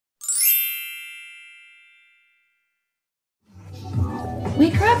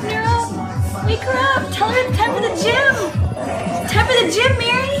Wake her up, Nero. Wake her up. Tell her it's time for the gym. It's time for the gym,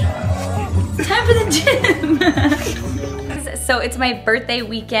 Mary. It's time for the gym. So it's my birthday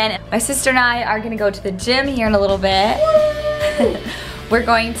weekend. My sister and I are gonna go to the gym here in a little bit. We're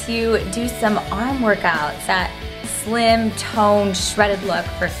going to do some arm workouts, that slim, toned, shredded look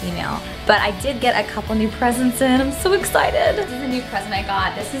for a female. But I did get a couple new presents in. I'm so excited. This is a new present I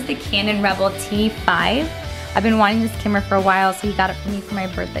got. This is the Canon Rebel T5. I've been wanting this camera for a while, so he got it for me for my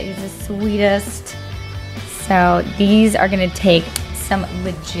birthday. He's the sweetest. So these are gonna take some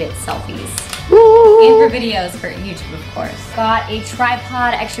legit selfies. Ooh. And for videos for YouTube, of course. Got a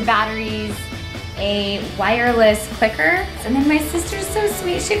tripod, extra batteries, a wireless clicker, and then my sister's so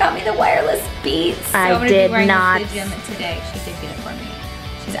sweet. She got me the wireless Beats. So I did not. To the gym today. She did get it for me.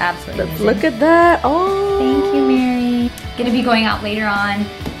 She's absolutely amazing. Look at that. Oh. Thank you, Mary. Gonna be going out later on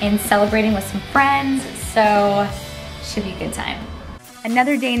and celebrating with some friends, so should be a good time.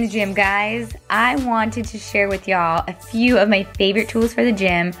 Another day in the gym, guys. I wanted to share with y'all a few of my favorite tools for the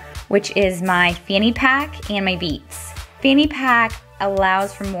gym, which is my fanny pack and my Beats. Fanny pack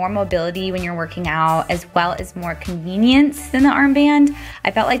allows for more mobility when you're working out, as well as more convenience than the armband.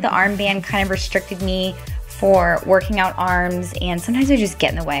 I felt like the armband kind of restricted me for working out arms, and sometimes they just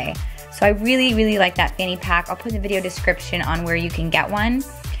get in the way. So I really, really like that fanny pack. I'll put the video description on where you can get one.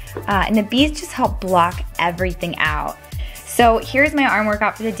 And the Beats just help block everything out. So here's my arm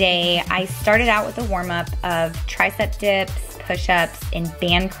workout for the day. I started out with a warm-up of tricep dips, push-ups, and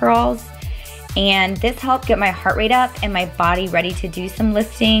band curls. And this helped get my heart rate up and my body ready to do some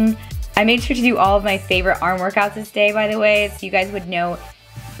lifting. I made sure to do all of my favorite arm workouts this day, by the way, so you guys would know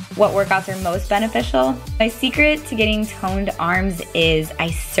what workouts are most beneficial. My secret to getting toned arms is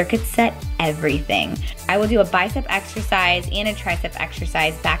I circuit set everything. I will do a bicep exercise and a tricep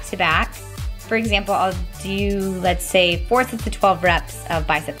exercise back to back. For example, I'll do, let's say, 4 sets of 12 reps of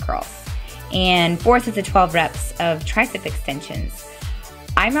bicep curls and 4 sets of 12 reps of tricep extensions.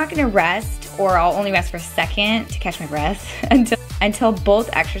 I'm not gonna rest, or I'll only rest for a second to catch my breath until both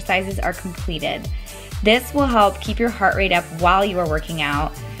exercises are completed. This will help keep your heart rate up while you are working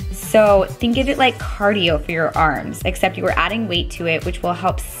out. So think of it like cardio for your arms, except you are adding weight to it, which will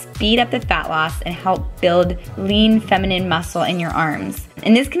help speed up the fat loss and help build lean feminine muscle in your arms.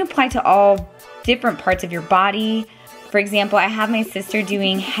 And this can apply to all different parts of your body. For example, I have my sister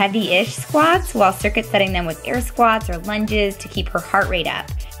doing heavy-ish squats while circuit setting them with air squats or lunges to keep her heart rate up,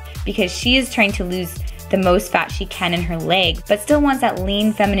 because she is trying to lose the most fat she can in her legs, but still wants that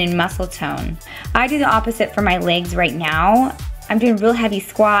lean feminine muscle tone. I do the opposite for my legs right now. I'm doing real heavy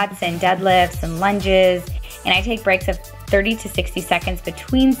squats and deadlifts and lunges, and I take breaks of 30 to 60 seconds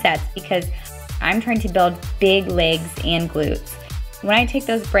between sets because I'm trying to build big legs and glutes. When I take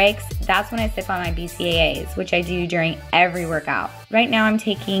those breaks, that's when I sip on my BCAAs, which I do during every workout. Right now I'm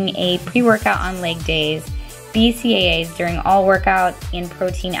taking a pre-workout on leg days, BCAAs during all workouts, and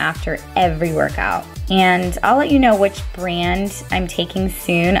protein after every workout. And I'll let you know which brand I'm taking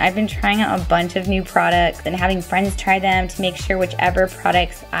soon. I've been trying out a bunch of new products and having friends try them to make sure whichever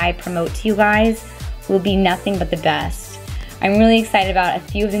products I promote to you guys will be nothing but the best. I'm really excited about a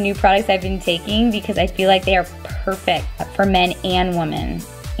few of the new products I've been taking because I feel like they are perfect for men and women.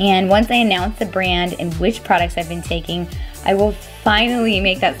 And once I announce the brand and which products I've been taking, I will finally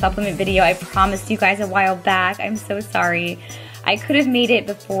make that supplement video I promised you guys a while back. I'm so sorry. I could have made it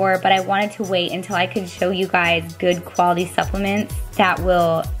before, but I wanted to wait until I could show you guys good quality supplements that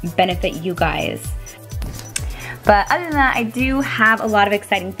will benefit you guys. But other than that, I do have a lot of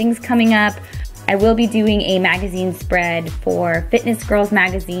exciting things coming up. I will be doing a magazine spread for Fitness Girls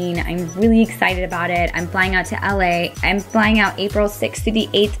magazine. I'm really excited about it. I'm flying out to LA. I'm flying out April 6th to the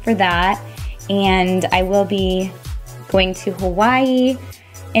 8th for that. And I will be going to Hawaii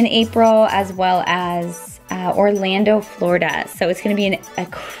in April, as well as Orlando, Florida. So it's gonna be a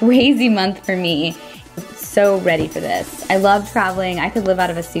crazy month for me. So ready for this. I love traveling. I could live out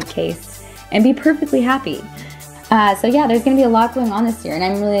of a suitcase and be perfectly happy. So yeah, there's gonna be a lot going on this year, and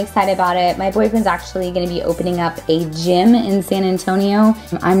I'm really excited about it. My boyfriend's actually gonna be opening up a gym in San Antonio.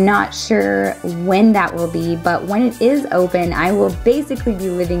 I'm not sure when that will be, but when it is open, I will basically be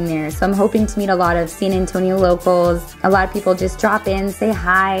living there. So I'm hoping to meet a lot of San Antonio locals. A lot of people just drop in, say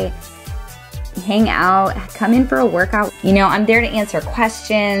hi, hang out, come in for a workout. You know, I'm there to answer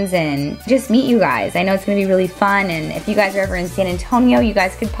questions and just meet you guys. I know it's gonna be really fun, and if you guys are ever in San Antonio, you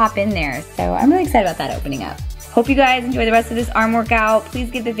guys could pop in there. So I'm really excited about that opening up. Hope you guys enjoy the rest of this arm workout. Please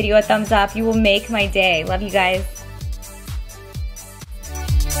give the video a thumbs up. You will make my day. Love you guys.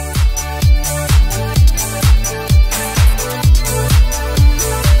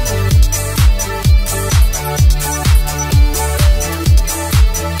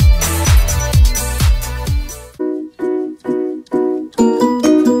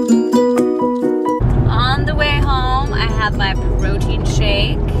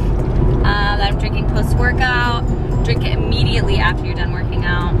 shake that I'm drinking post-workout. Drink it immediately after you're done working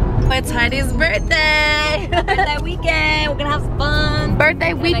out. It's Heidi's birthday! Birthday weekend, we're gonna have some fun.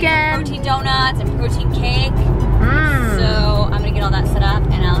 Birthday weekend! Protein donuts and protein cake. So I'm gonna get all that set up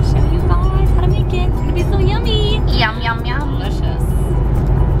and I'll show you guys how to make it. It's gonna be so yummy. Yum, yum, yum. Delicious.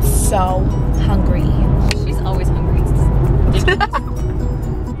 So hungry. She's always hungry.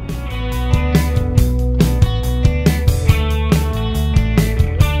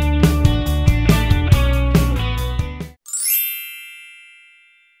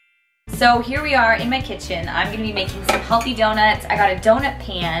 So here we are in my kitchen. I'm gonna be making some healthy donuts. I got a donut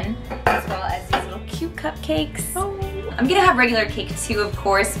pan as well as these little cute cupcakes. Oh. I'm gonna have regular cake too, of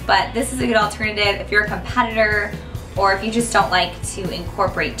course, but this is a good alternative if you're a competitor or if you just don't like to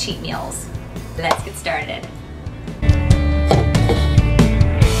incorporate cheat meals. Let's get started.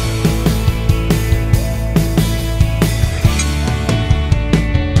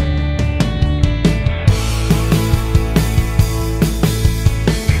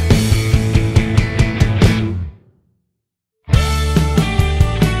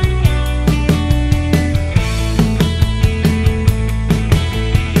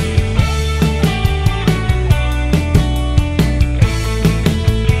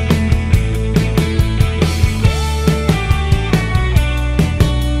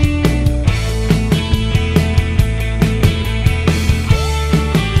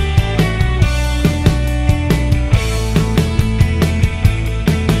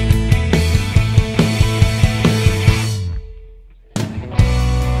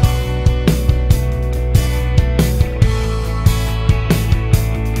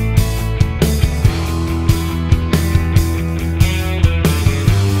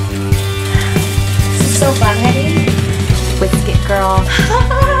 So fun, Heidi. Whisk it, girl.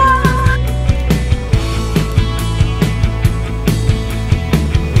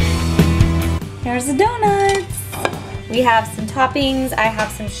 Here's the donuts. We have some toppings. I have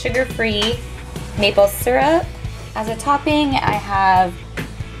some sugar-free maple syrup as a topping. I have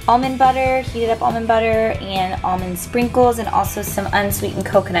almond butter, heated up almond butter, and almond sprinkles, and also some unsweetened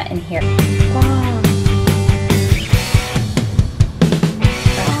coconut in here. Wow.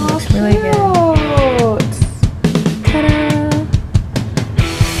 That looks really good.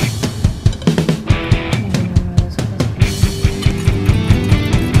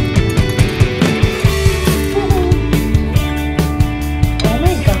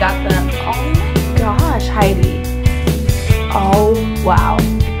 Heidi. Oh, wow.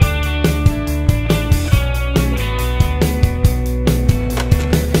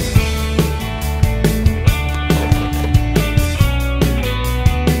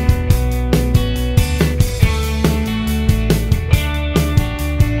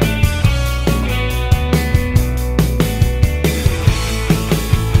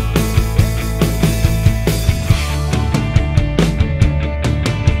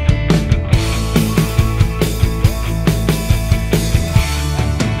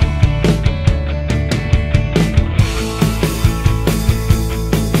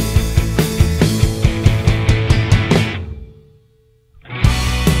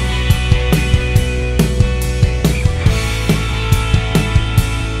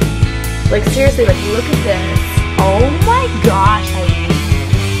 Like seriously, like look at this. Oh my gosh, Heidi.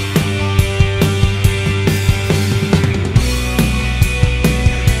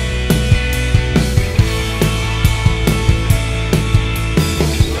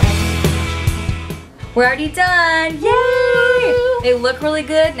 We're already done. Yay! They look really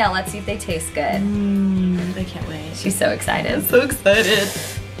good. Now let's see if they taste good. I can't wait. She's so excited. I'm so excited.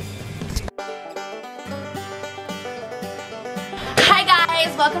 Hi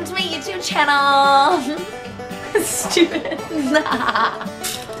guys, welcome to my YouTube channel. Stupid.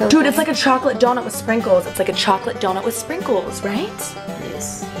 Dude, it's like a chocolate donut with sprinkles. It's like a chocolate donut with sprinkles, right?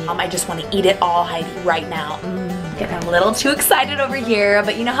 Yes. I just want to eat it all, Heidi, right now. Getting a little too excited over here,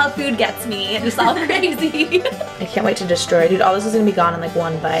 but you know how food gets me. It's just all crazy. I can't wait to destroy it. Dude, all this is gonna be gone in like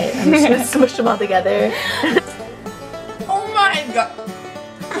one bite. I'm just gonna smush them all together. Oh my god.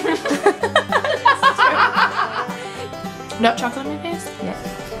 No chocolate on my face? Yeah.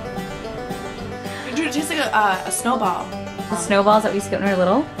 Dude, it tastes like a snowball. The snowballs that we used to get when we were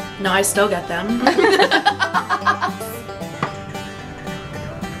little? No, I still get them.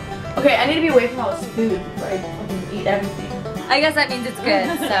 Okay, I need to be away from all this food before I fucking eat everything. I guess that means it's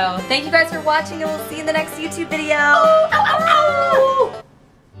good. So thank you guys for watching and we'll see you in the next YouTube video.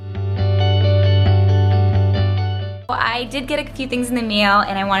 I did get a few things in the mail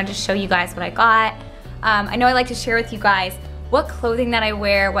and I wanted to show you guys what I got. I know I like to share with you guys what clothing that I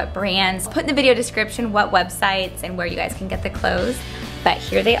wear, what brands. Put in the video description what websites and where you guys can get the clothes. but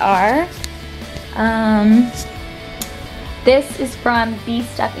here they are. This is from Bee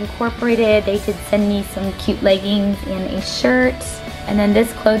Stuff Incorporated. They did send me some cute leggings and a shirt. And then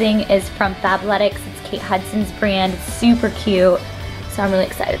this clothing is from Fabletics. It's Kate Hudson's brand. It's super cute. So I'm really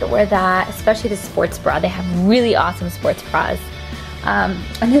excited to wear that, especially the sports bra. They have really awesome sports bras.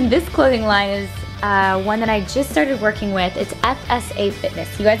 And then this clothing line is one that I just started working with. It's FSA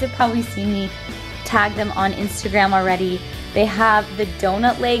Fitness. You guys have probably seen me tag them on Instagram already. They have the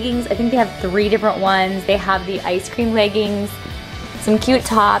donut leggings. I think they have 3 different ones. They have the ice cream leggings, some cute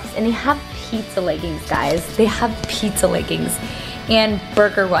tops, and they have pizza leggings, guys. They have pizza leggings and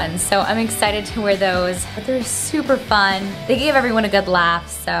burger ones. So I'm excited to wear those. They're super fun. They give everyone a good laugh,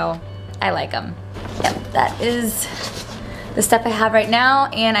 so I like them. Yep, that is the stuff I have right now,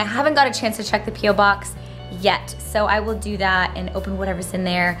 and I haven't got a chance to check the P.O. box yet. So I will do that and open whatever's in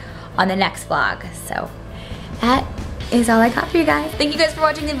there on the next vlog. So that is all I got for you guys. Thank you guys for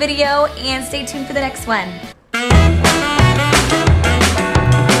watching the video, and stay tuned for the next one.